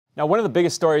Now, one of the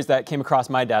biggest stories that came across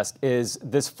my desk is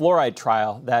this fluoride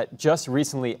trial that just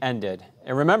recently ended.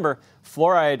 And remember,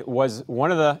 fluoride was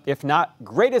one of the, if not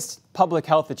greatest public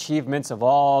health achievements of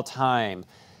all time.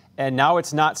 And now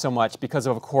it's not so much because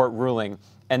of a court ruling.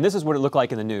 And this is what it looked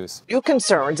like in the news. New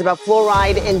concerns about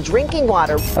fluoride in drinking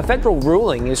water. A federal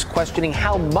ruling is questioning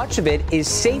how much of it is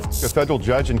safe. A federal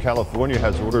judge in California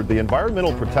has ordered the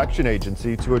Environmental Protection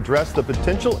Agency to address the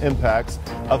potential impacts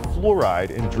of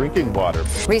fluoride in drinking water.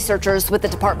 Researchers with the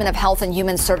Department of Health and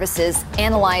Human Services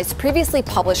analyzed previously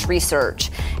published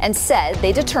research and said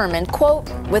they determined, quote,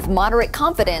 with moderate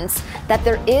confidence that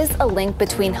there is a link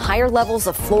between higher levels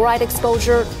of fluoride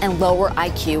exposure and lower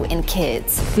IQ in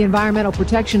kids. The Environmental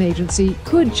Protection Agency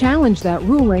could challenge that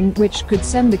ruling, which could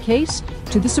send the case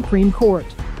to the Supreme Court.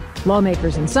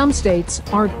 Lawmakers in some states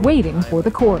aren't waiting for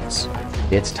the courts.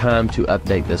 It's time to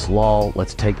update this law.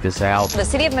 Let's take this out. The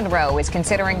city of Monroe is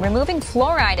considering removing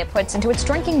fluoride it puts into its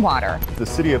drinking water. The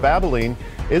city of Abilene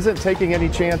isn't taking any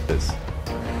chances.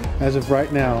 As of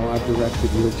right now, I've directed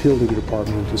the utility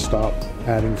department to stop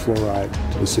adding fluoride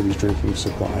to the city's drinking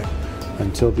supply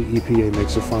until the EPA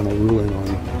makes a final ruling on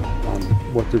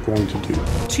what they're going to do.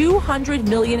 200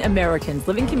 million Americans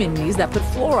live in communities that put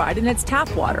fluoride in its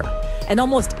tap water, and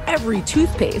almost every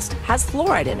toothpaste has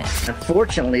fluoride in it.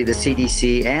 Unfortunately, the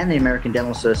CDC and the American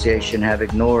Dental Association have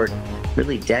ignored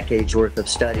really decades worth of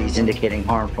studies indicating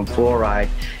harm from fluoride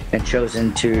and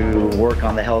chosen to work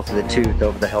on the health of the tooth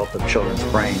over the health of children's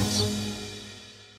brains.